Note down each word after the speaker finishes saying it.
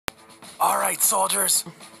All right, soldiers.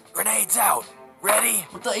 Grenades out. Ready?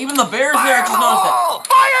 What the? Even the bears there. I just noticed that.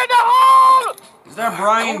 Fire in the hole! Is that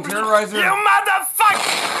Brian Terrorizer? You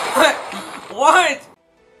motherfucker! What?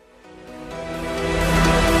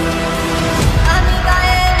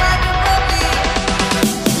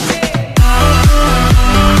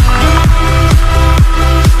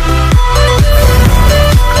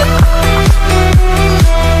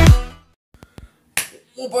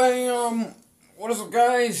 What is up,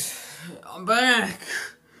 guys? I'm back.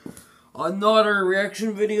 Another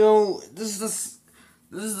reaction video. This is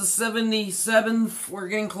the 77th. We're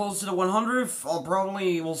getting close to the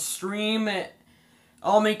 100th. will stream it.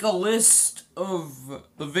 I'll make a list of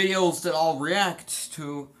the videos that I'll react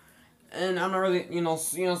to, and I'm not really,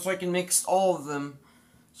 so I can mix all of them,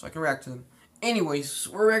 so I can react to them. Anyways,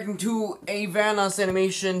 we're reacting to a Vanoss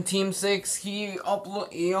animation, Team 6. He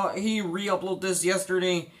re-uploaded this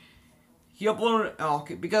yesterday. He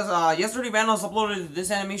uploaded, because yesterday Vanoss uploaded this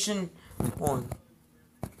animation.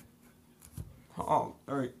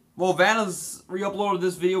 Alright. Well, Vanoss re-uploaded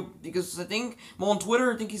this video because I think, on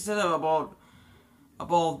Twitter, I think he said about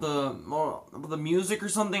the music or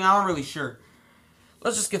something. I'm not really sure.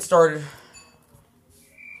 Let's just get started.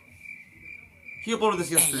 He uploaded this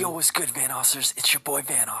yesterday. Hey, yo, what's good, Vanossers? It's your boy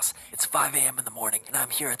Vanoss. It's 5 a.m. in the morning, and I'm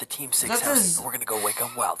here at the Team 6 house, and we're gonna go wake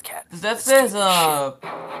up Wildcat. That says, that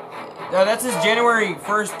says January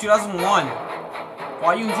 1st, 2001. Why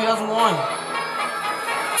are you in 2001?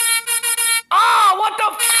 Ah, what the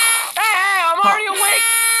Hey, I'm already awake!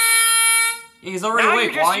 Yeah, he's already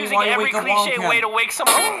awake. Why you wake up Wildcat? Way to wake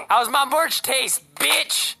someone. How's my merch taste,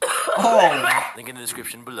 bitch? Oh. Link in the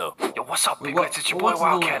description below. Yo, what's up, big Wait, guys? It's your boy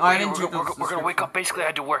Wildcat. We're gonna wake up. Basically, I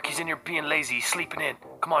had to work. He's in here being lazy. He's sleeping in.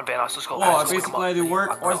 Come on, Vanoss, let's go. Oh, basically I do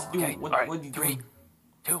work. What do you do? All right, What do you do? 3,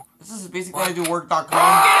 2. This is basically I do work.com.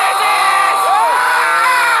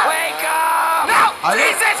 Wake up! No!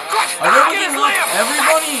 Jesus Christ!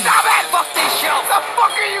 Everybody! Stop it! Fuck this show! What the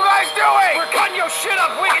fuck are you guys doing? We're cutting your shit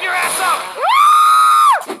up, waking your ass up!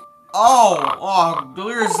 Oh,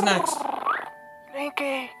 Delirious is next.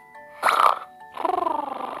 Slinky.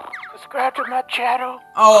 Scratching my shadow.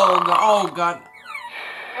 Oh god.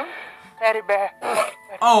 Teddy bear.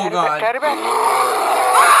 Oh god. Teddy bear.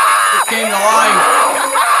 This game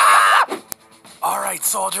alive. Alright,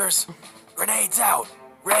 soldiers. Grenades out.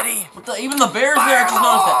 Ready? What the? Even the bears there. I just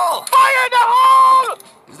noticed that. Fire in the hole!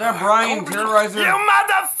 Is that Brian Terrorizer? You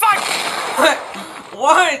motherfucker!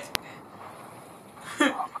 What?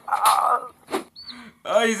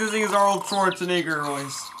 He's using his Arnold Schwarzenegger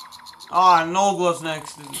voice. Nogla's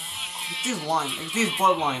next. It's his line. It's his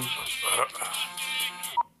bloodline.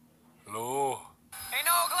 Hello? Hey,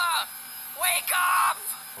 Nogla! Wake up!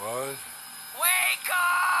 What? Wake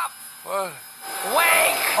up! What?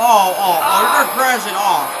 Wake! You're gonna crash it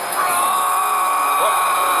off.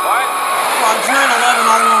 What? I'm trying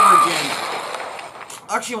 11 all over again.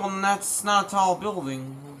 Actually, well, that's not a tall building.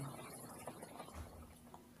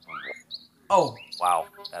 Oh. Wow,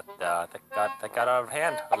 that got out of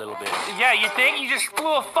hand a little bit. Yeah, you think? You just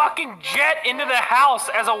flew a fucking jet into the house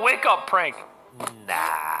as a wake-up prank.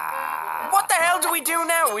 Nah. What the hell do we do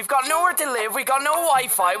now? We've got nowhere to live, we got no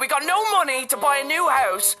Wi-Fi, we got no money to buy a new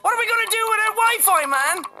house. What are we gonna do without Wi-Fi,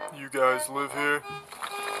 man? You guys live here?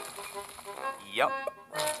 Yup.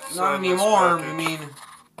 Not anymore, I mean.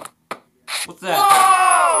 What's that?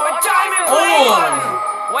 Oh, a diamond plate button!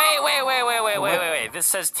 Wait. This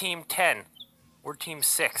says Team 10. We're Team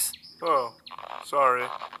 6. Oh, sorry.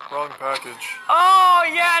 Wrong package. Oh,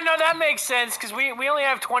 yeah, no, that makes sense, because we only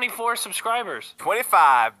have 24 subscribers.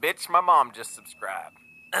 25, bitch. My mom just subscribed.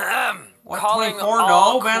 What, Calling 24?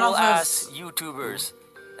 all No, Vanoss cool-ass YouTubers.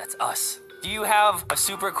 That's us. Do you have a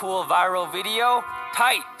super cool viral video?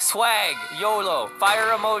 Tight, swag, YOLO,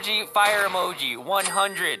 fire emoji,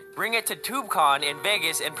 100. Bring it to TubeCon in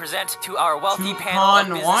Vegas and present to our wealthy panel of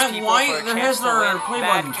business people for a chance to win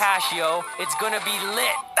Mad Casio. It's gonna be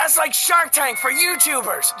lit. That's like Shark Tank for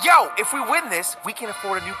YouTubers. Yo, if we win this, we can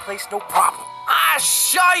afford a new place, no problem. Ah,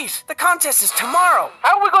 shite! The contest is tomorrow.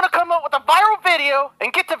 How are we gonna come up with a viral video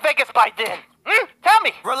and get to Vegas by then? Tell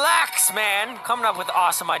me. Relax, man. Coming up with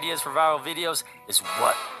awesome ideas for viral videos is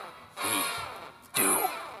what we do.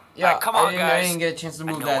 Yeah, come on, guys. I didn't get a chance to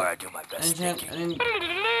move that. Where I do my best thinking.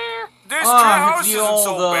 This house isn't old,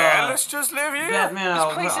 so bad. Let's just live here. Batman,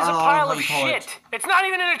 This place is a pile of shit. It's not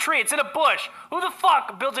even in a tree. It's in a bush. Who the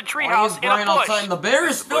fuck builds a tree house in a bush? Outside and the bear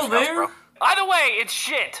is still there. Either way, it's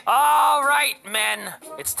shit. All right, men.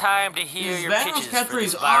 It's time to hear your pitches for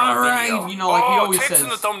this viral video. You know, like he always tits says. in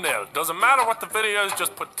the thumbnail. Doesn't matter what the video is,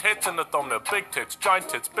 just put tits in the thumbnail. Big tits, giant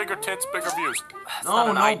tits, bigger views.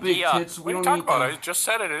 No, no big tits. What are you talking about? I just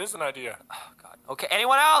said it. It is an idea. Okay,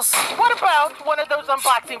 anyone else? What about one of those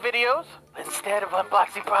unboxing videos? Instead of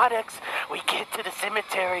unboxing products, we get to the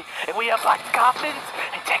cemetery and we unbox coffins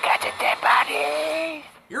and take out the dead bodies.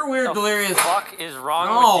 You're weird, Delirious. What the fuck is wrong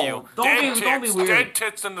with you? Don't be weird. Dead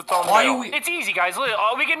tits in the thumbnail. Why are we... It's easy, guys.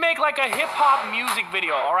 We can make like a hip-hop music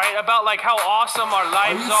video, all right? About like how awesome our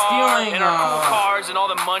lives are and our cool cars and all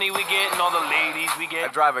the money we get and all the ladies we get.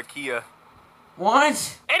 I drive a Kia.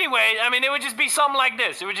 What? Anyway, I mean, it would just be something like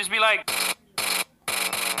this. It would just be like...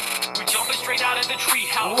 We're jumping straight out of the tree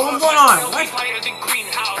house. What's going on? What?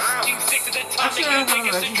 Actually,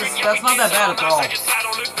 that's not that bad at all.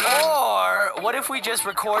 Or what if we just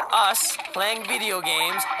record us playing video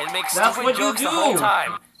games and make That's stupid what you jokes do. the whole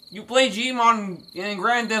time? You play Gmon in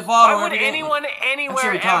Grand Theft Auto. Why would anyone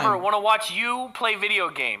anywhere ever want to watch you play video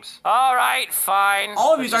games? All right, fine.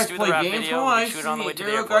 All of you Let's guys just do the play rap games. video. Come on, I Shoot it on the way to the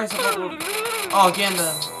see. airport. Oh, again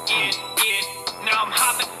the. Now I'm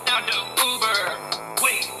hopping out the Uber.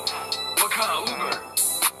 Wait, what kind of Uber?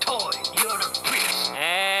 Toy, you're the Prius.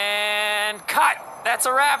 And cut. That's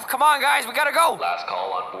a wrap. Come on, guys, we gotta go. Last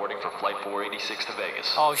call on boarding for Flight 486 to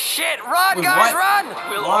Vegas. Oh shit! Run, Wait, guys, what? run!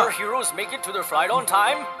 Will What? our heroes make it to their flight on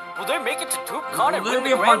time? Will they make it to TubeCon and Will there win be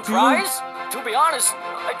the a grand part two? prize? To be honest,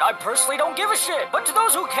 I personally don't give a shit. But to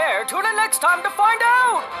those who care, tune in next time to find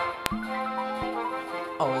out.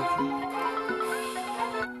 Oh.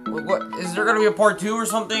 What is there gonna be a part 2 or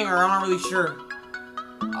something? Or I'm not really sure.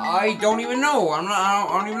 I don't even know. I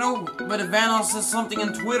don't even know. But if Vanos says something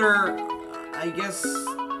on Twitter, I guess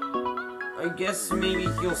maybe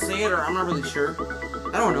he'll say it, or I'm not really sure.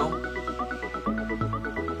 I don't know.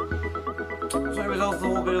 So anyways, that was the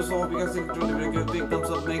whole video, so I hope you guys enjoyed the video. Give a big thumbs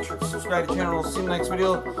up, make sure to subscribe to the channel. We'll see you in the next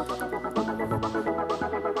video.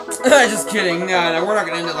 Just kidding. Nah, we're not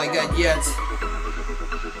gonna end it like that yet.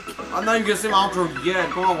 I'm not even gonna say my outro yet.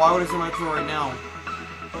 Come on, why would I say my outro right now?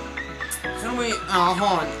 So anyway, hold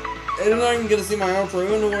on. I'm not even gonna say my outro. I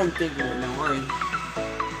don't know what I'm thinking right now. Alright.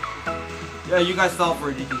 Yeah, you guys fell for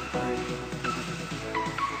it, did you?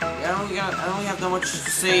 Yeah, I don't really have that much to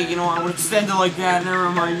say. You know, I would extend it like that. Never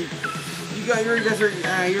mind. You guys are just heard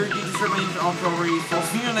my outro already. So I'll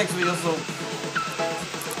see you in the next video. So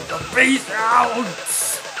peace out.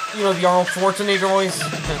 You know the Arnold Schwarzenegger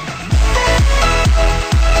voice.